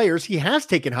give the players he has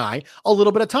taken high a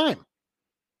little bit of time.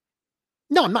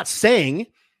 No, I'm not saying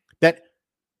that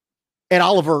Ed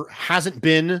Oliver hasn't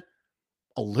been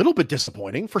a little bit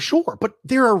disappointing, for sure, but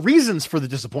there are reasons for the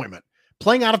disappointment.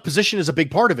 Playing out of position is a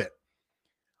big part of it.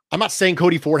 I'm not saying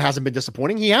Cody Ford hasn't been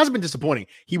disappointing. He has been disappointing.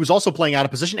 He was also playing out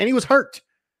of position and he was hurt.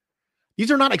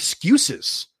 These are not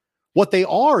excuses. What they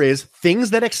are is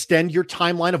things that extend your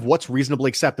timeline of what's reasonably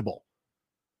acceptable.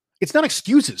 It's not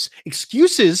excuses.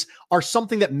 Excuses are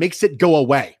something that makes it go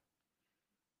away.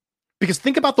 Because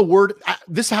think about the word,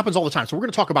 this happens all the time. So we're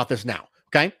going to talk about this now,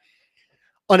 okay?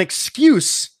 An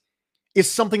excuse is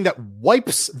something that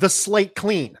wipes the slate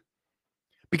clean.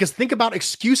 Because think about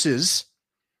excuses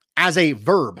as a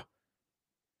verb.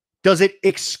 Does it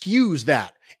excuse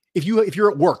that? If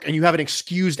you're at work and you have an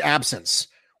excused absence,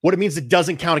 what it means, it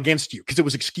doesn't count against you because it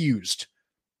was excused.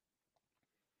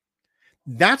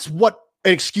 That's what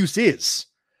an excuse is.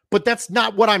 But that's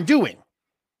not what I'm doing.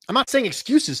 I'm not saying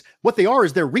excuses. What they are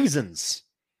is their reasons.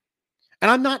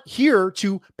 And I'm not here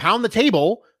to pound the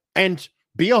table and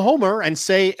be a homer and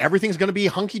say everything's going to be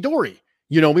hunky-dory.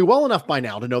 You know me well enough by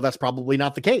now to know that's probably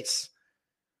not the case.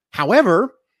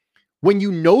 However, when you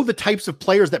know the types of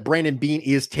players that Brandon Beane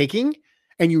is taking,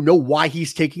 and you know why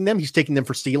he's taking them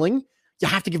for stealing, you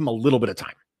have to give him a little bit of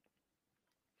time.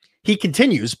 He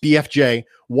continues, BFJ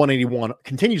 181,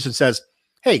 continues and says,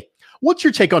 hey, what's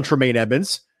your take on Tremaine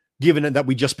Edmonds, given that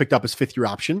we just picked up his fifth-year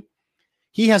option?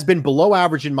 He has been below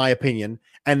average in my opinion,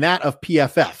 and that of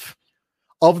PFF.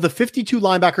 Of the 52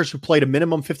 linebackers who played a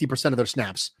minimum 50% of their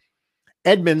snaps,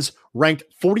 Edmonds ranked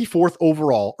 44th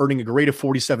overall, earning a grade of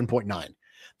 47.9.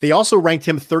 They also ranked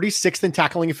him 36th in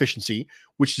tackling efficiency,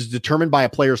 which is determined by a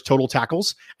player's total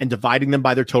tackles and dividing them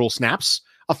by their total snaps,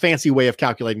 a fancy way of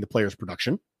calculating the player's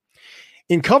production.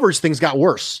 In coverage, things got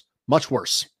worse, much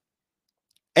worse.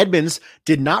 Edmonds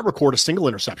did not record a single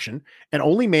interception and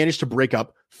only managed to break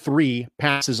up 3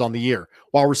 passes on the year,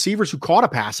 while receivers who caught a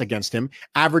pass against him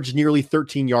averaged nearly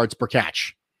 13 yards per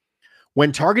catch.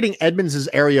 When targeting Edmonds'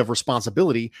 area of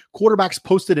responsibility, quarterbacks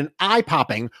posted an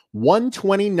eye-popping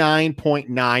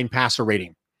 129.9 passer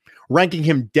rating, ranking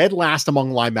him dead last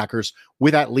among linebackers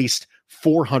with at least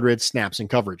 400 snaps in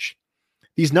coverage.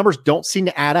 These numbers don't seem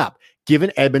to add up,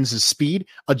 given Edmonds' speed,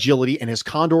 agility, and his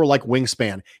condor-like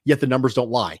wingspan, yet the numbers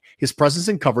don't lie. His presence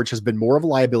in coverage has been more of a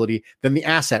liability than the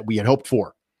asset we had hoped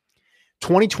for.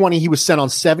 2020, he was sent on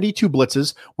 72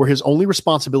 blitzes, where his only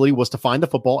responsibility was to find the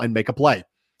football and make a play.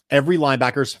 Every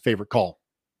linebacker's favorite call.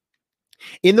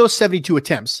 In those 72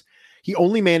 attempts, he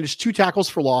only managed 2 tackles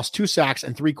for loss, 2 sacks,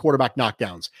 and 3 quarterback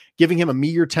knockdowns, giving him a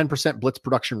meager 10% blitz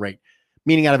production rate,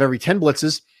 meaning out of every 10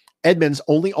 blitzes, Edmonds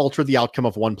only altered the outcome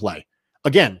of 1 play.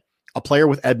 Again, a player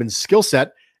with Edmonds' skill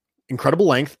set, incredible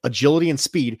length, agility, and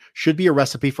speed should be a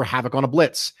recipe for havoc on a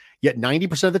blitz. Yet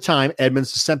 90% of the time,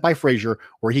 Edmonds is sent by Frazier,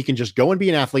 where he can just go and be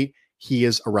an athlete. He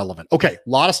is irrelevant. Okay, a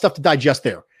lot of stuff to digest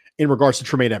there in regards to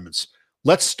Tremaine Edmonds.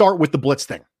 Let's start with the blitz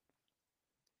thing.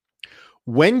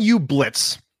 When you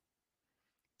blitz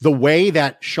the way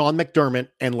that Sean McDermott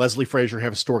and Leslie Frazier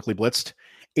have historically blitzed,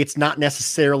 it's not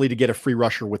necessarily to get a free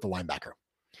rusher with the linebacker.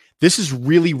 This is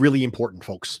really, really important,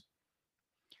 folks.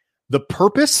 The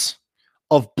purpose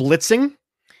of blitzing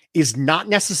is not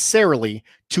necessarily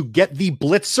to get the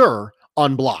blitzer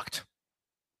unblocked.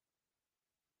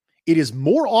 It is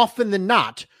more often than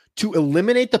not to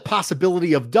eliminate the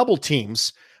possibility of double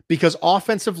teams, because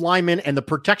offensive linemen and the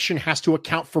protection has to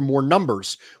account for more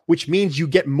numbers, which means you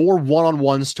get more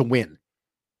one-on-ones to win.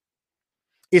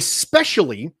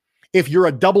 Especially if you're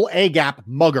a double A-gap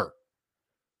mugger,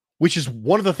 which is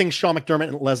one of the things Sean McDermott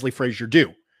and Leslie Frazier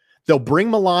do. They'll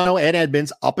bring Milano and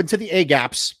Edmonds up into the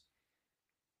A-gaps,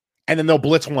 and then they'll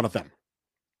blitz one of them.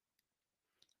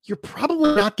 You're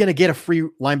probably not going to get a free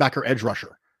linebacker edge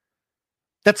rusher.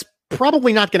 That's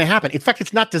probably not going to happen. In fact,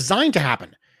 it's not designed to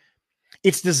happen.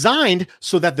 It's designed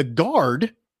so that the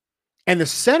guard and the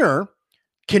center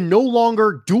can no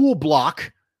longer dual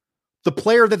block the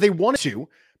player that they want to,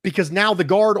 because now the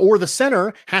guard or the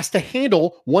center has to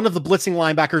handle one of the blitzing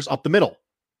linebackers up the middle.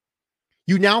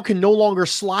 You now can no longer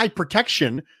slide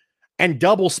protection and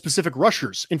double specific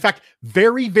rushers. In fact,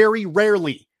 very, very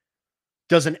rarely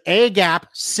does an A-gap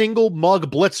single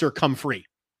mug blitzer come free,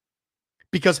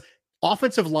 because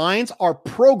offensive lines are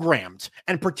programmed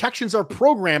and protections are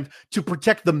programmed to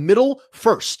protect the middle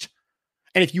first.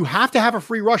 And if you have to have a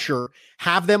free rusher,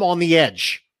 have them on the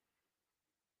edge.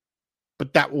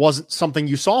 but that wasn't something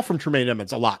you saw from Tremaine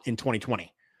Edmonds a lot in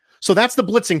 2020. So that's the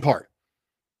blitzing part.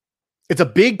 It's a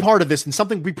big part of this and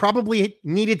something we probably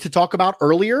needed to talk about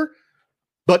earlier,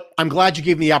 but I'm glad you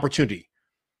gave me the opportunity.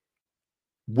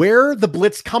 Where the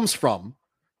blitz comes from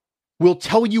will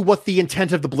tell you what the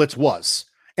intent of the blitz was.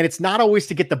 And it's not always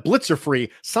to get the blitzer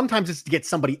free. Sometimes it's to get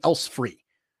somebody else free.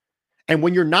 And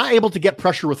when you're not able to get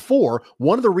pressure with 4,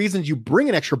 one of the reasons you bring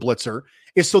an extra blitzer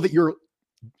is so that your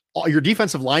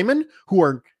defensive linemen who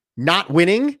are not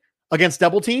winning against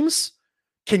double teams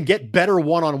can get better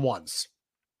one-on-ones.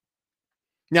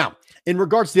 Now, in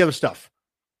regards to the other stuff,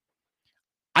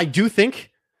 I do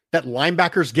think that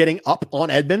linebackers getting up on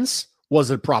Edmonds was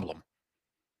a problem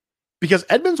because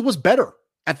Edmonds was better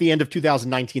at the end of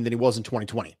 2019 than he was in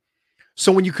 2020.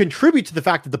 So when you contribute to the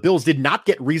fact that the Bills did not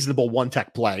get reasonable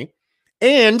one-tech play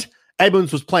and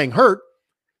Edmonds was playing hurt,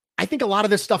 I think a lot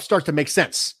of this stuff starts to make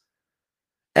sense.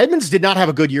 Edmonds did not have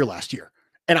a good year last year,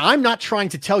 and I'm not trying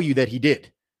to tell you that he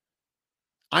did.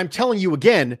 I'm telling you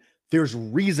again, there's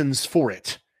reasons for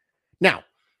it. Now,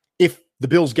 if the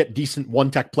Bills get decent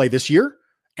one-tech play this year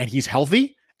and he's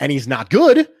healthy and he's not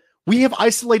good, we have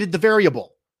isolated the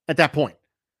variable at that point.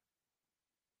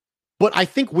 But I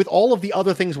think with all of the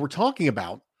other things we're talking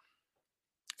about,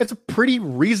 it's a pretty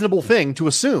reasonable thing to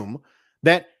assume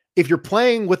that if you're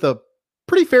playing with a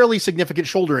pretty fairly significant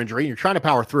shoulder injury and you're trying to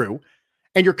power through,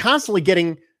 and you're constantly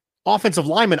getting offensive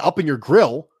linemen up in your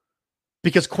grill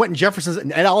because Quentin Jefferson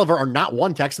and Ed Oliver are not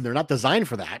one-techs and they're not designed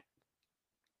for that,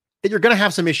 then you're going to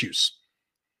have some issues.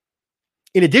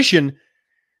 In addition,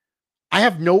 I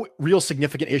have no real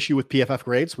significant issue with PFF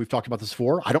grades. We've talked about this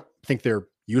before. I don't think they're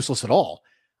useless at all.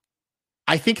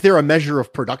 I think they're a measure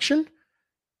of production,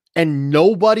 and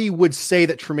nobody would say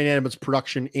that Tremaine Edmonds'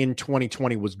 production in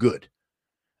 2020 was good.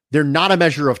 They're not a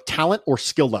measure of talent or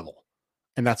skill level,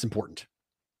 and that's important.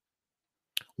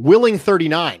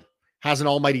 Willing39 has an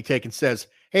almighty take and says,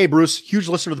 "Hey, Bruce, huge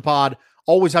listener to the pod.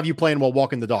 Always have you playing while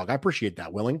walking the dog." I appreciate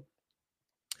that, Willing.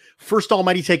 First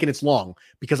almighty take, and it's long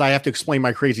because I have to explain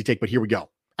my crazy take, but here we go.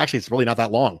 Actually, it's really not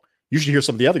that long. You should hear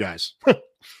some of the other guys.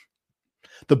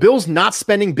 The Bills not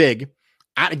spending big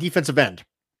at a defensive end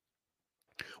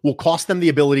will cost them the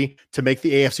ability to make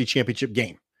the AFC Championship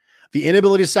game. The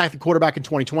inability to sack the quarterback in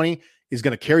 2020 is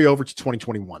going to carry over to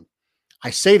 2021. I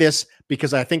say this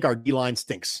because I think our D-line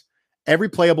stinks. Every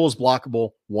playable is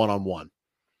blockable one-on-one.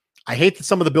 I hate that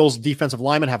some of the Bills' defensive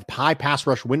linemen have high pass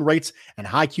rush win rates and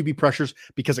high QB pressures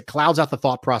because it clouds out the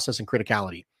thought process and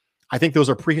criticality. I think those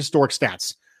are prehistoric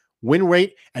stats. Win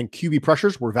rate and QB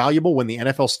pressures were valuable when the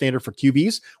NFL standard for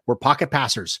QBs were pocket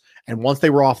passers, and once they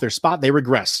were off their spot, they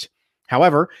regressed.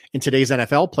 However, in today's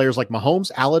NFL, players like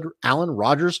Mahomes, Allen,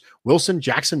 Rodgers, Wilson,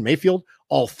 Jackson, Mayfield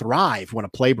all thrive when a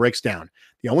play breaks down.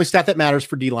 The only stat that matters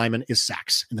for D linemen is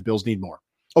sacks, and the Bills need more.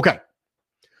 Okay,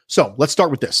 so let's start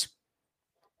with this.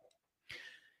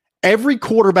 Every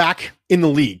quarterback in the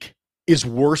league is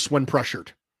worse when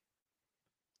pressured.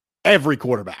 Every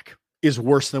quarterback is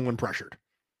worse than when pressured.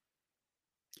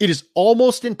 It is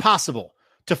almost impossible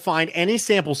to find any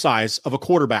sample size of a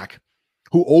quarterback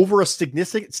who over a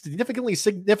statistically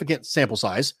significant sample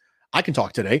size, I can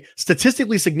talk today,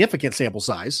 statistically significant sample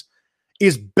size,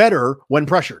 is better when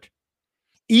pressured.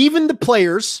 Even the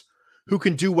players who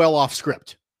can do well off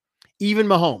script, even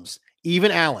Mahomes,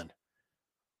 even Allen,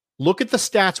 look at the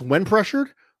stats when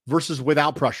pressured versus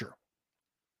without pressure.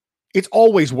 It's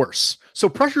always worse. So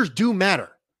pressures do matter.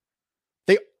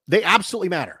 They absolutely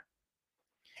matter.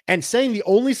 And saying the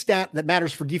only stat that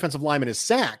matters for defensive linemen is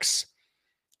sacks,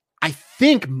 I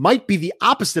think might be the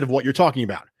opposite of what you're talking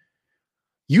about.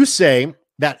 You say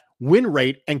that win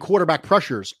rate and quarterback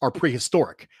pressures are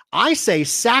prehistoric. I say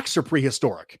sacks are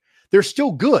prehistoric. They're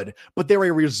still good, but they're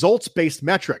a results-based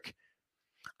metric.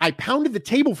 I pounded the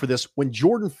table for this when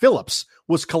Jordan Phillips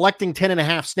was collecting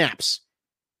 10.5 snaps.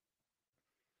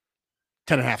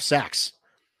 10.5 sacks.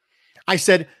 I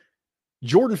said,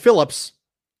 Jordan Phillips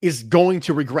is going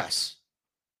to regress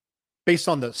based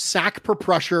on the sack per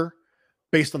pressure,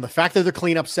 based on the fact that they're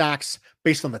cleanup sacks,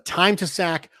 based on the time to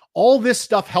sack. All this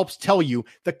stuff helps tell you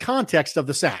the context of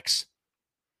the sacks,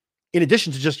 in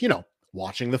addition to just,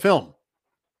 watching the film.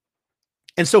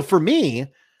 And so for me,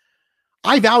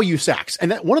 I value sacks.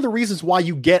 And that one of the reasons why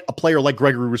you get a player like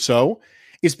Gregory Rousseau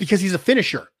is because he's a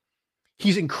finisher.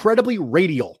 He's incredibly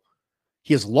radial.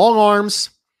 He has long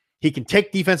arms. He can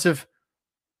take defensive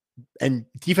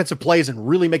plays and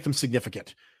really make them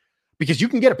significant. Because you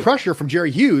can get a pressure from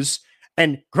Jerry Hughes,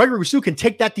 and Gregory Rousseau can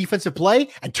take that defensive play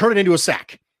and turn it into a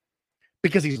sack.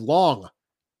 Because he's long,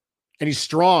 and he's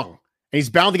strong, and he's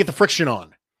bound to get the friction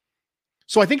on.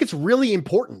 So I think it's really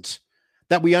important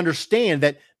that we understand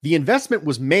that The investment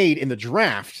was made in the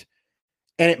draft,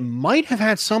 and it might have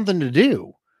had something to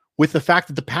do with the fact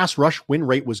that the pass rush win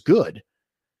rate was good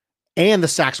and the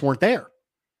sacks weren't there.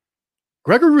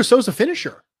 Gregory Rousseau's a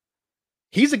finisher.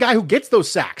 He's a guy who gets those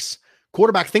sacks.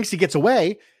 Quarterback thinks he gets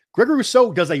away. Gregory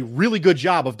Rousseau does a really good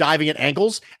job of diving at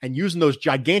ankles and using those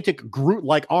gigantic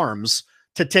Groot-like arms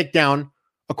to take down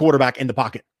a quarterback in the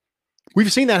pocket.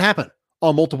 We've seen that happen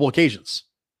on multiple occasions.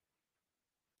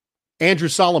 Andrew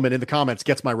Solomon in the comments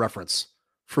gets my reference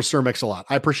for Sir Mix-a-Lot.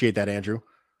 I appreciate that, Andrew.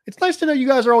 It's nice to know you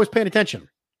guys are always paying attention.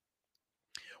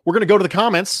 We're going to go to the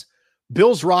comments.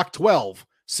 Bills Rock 12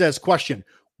 says, question,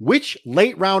 which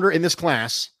late rounder in this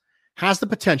class has the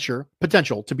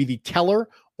potential to be the Teller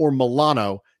or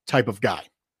Milano type of guy?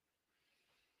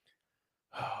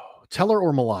 Teller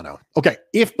or Milano. Okay.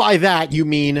 If by that you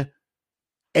mean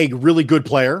a really good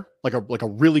player, like a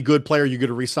really good player you're going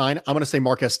to re-sign, I'm going to say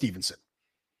Marquez Stevenson.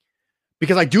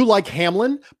 Because I do like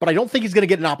Hamlin, but I don't think he's going to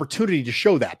get an opportunity to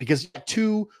show that because he's got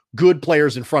two good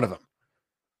players in front of him.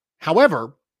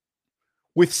 However,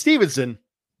 with Stevenson,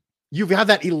 you have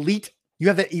that elite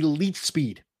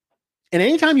speed. And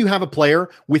anytime you have a player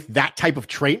with that type of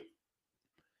trait,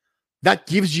 that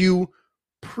gives you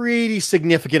pretty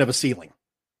significant of a ceiling.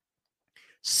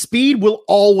 Speed will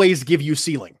always give you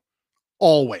ceiling.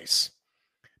 Always.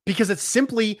 Because it's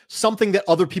simply something that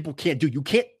other people can't do. You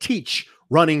can't teach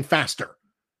running faster.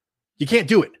 You can't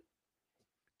do it.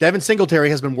 Devin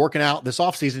Singletary has been working out this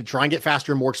offseason to try and get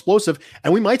faster and more explosive,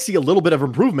 and we might see a little bit of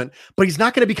improvement, but he's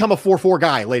not going to become a 4.4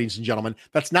 guy, ladies and gentlemen.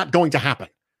 That's not going to happen.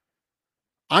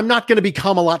 I'm not going to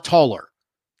become a lot taller.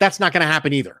 That's not going to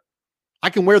happen either. I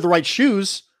can wear the right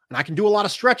shoes, and I can do a lot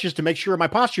of stretches to make sure my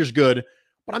posture is good,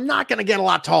 but I'm not going to get a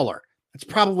lot taller. It's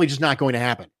probably just not going to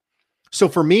happen. So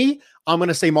for me, I'm going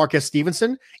to say Marquez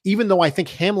Stevenson, even though I think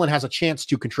Hamlin has a chance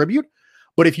to contribute.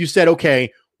 But if you said,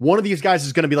 okay, one of these guys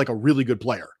is going to be like a really good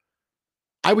player,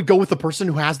 I would go with the person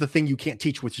who has the thing you can't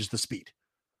teach, which is the speed.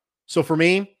 So for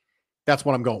me, that's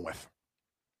what I'm going with.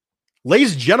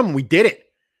 Ladies and gentlemen, we did it.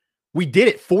 We did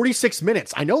it. 46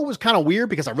 minutes. I know it was kind of weird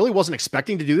because I really wasn't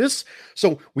expecting to do this.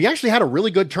 So we actually had a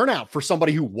really good turnout for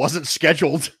somebody who wasn't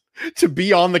scheduled to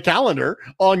be on the calendar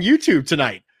on YouTube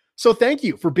tonight. So thank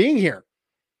you for being here.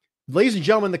 Ladies and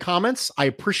gentlemen, in the comments, I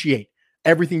appreciate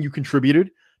everything you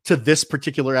contributed to this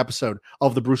particular episode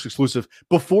of the Bruce Exclusive.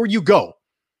 Before you go,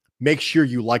 make sure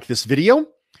you like this video.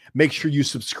 Make sure you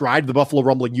subscribe to the Buffalo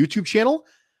Rumbling YouTube channel.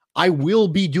 I will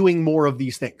be doing more of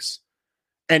these things.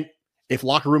 And if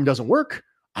Locker Room doesn't work,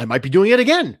 I might be doing it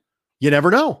again. You never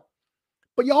know.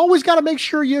 But you always got to make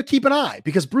sure you keep an eye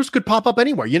because Bruce could pop up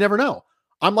anywhere. You never know.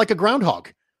 I'm like a groundhog.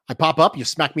 I pop up, you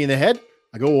smack me in the head,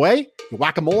 I go away, you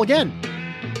whack-a-mole again.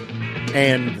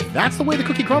 And that's the way the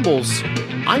cookie crumbles.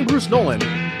 I'm Bruce Nolan,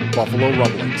 Buffalo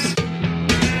Rumblings.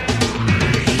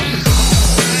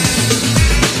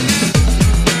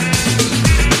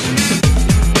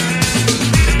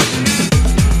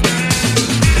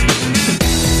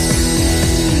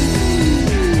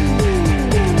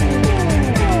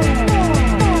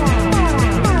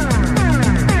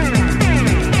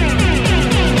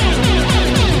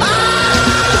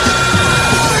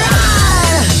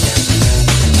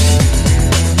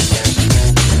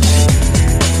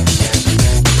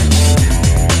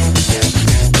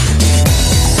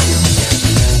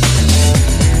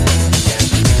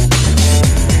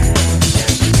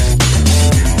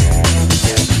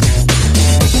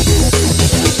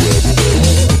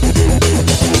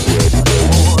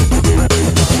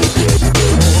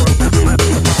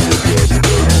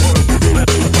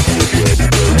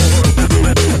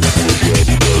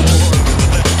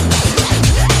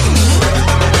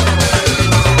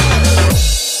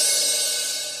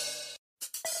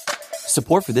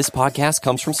 Support for this podcast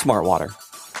comes from Smartwater.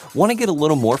 Want to get a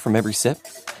little more from every sip?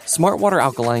 Smartwater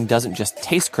Alkaline doesn't just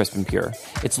taste crisp and pure.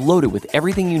 It's loaded with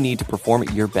everything you need to perform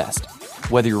at your best,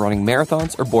 whether you're running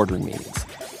marathons or boardroom meetings.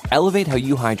 Elevate how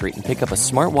you hydrate and pick up a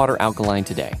Smartwater Alkaline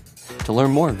today. To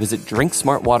learn more, visit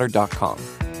drinksmartwater.com.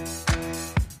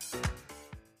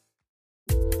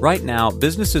 Right now,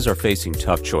 businesses are facing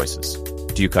tough choices.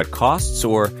 Do you cut costs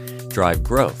or drive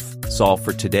growth? Solve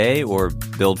for today or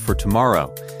build for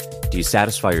tomorrow? Do you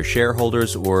satisfy your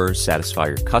shareholders or satisfy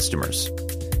your customers?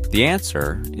 The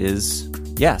answer is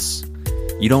yes.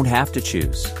 You don't have to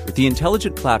choose. With the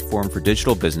intelligent platform for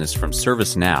digital business from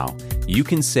ServiceNow, you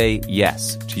can say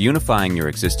yes to unifying your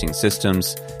existing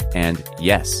systems and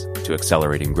yes to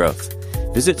accelerating growth.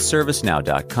 Visit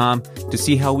ServiceNow.com to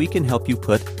see how we can help you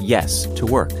put yes to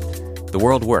work. The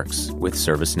world works with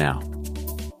ServiceNow.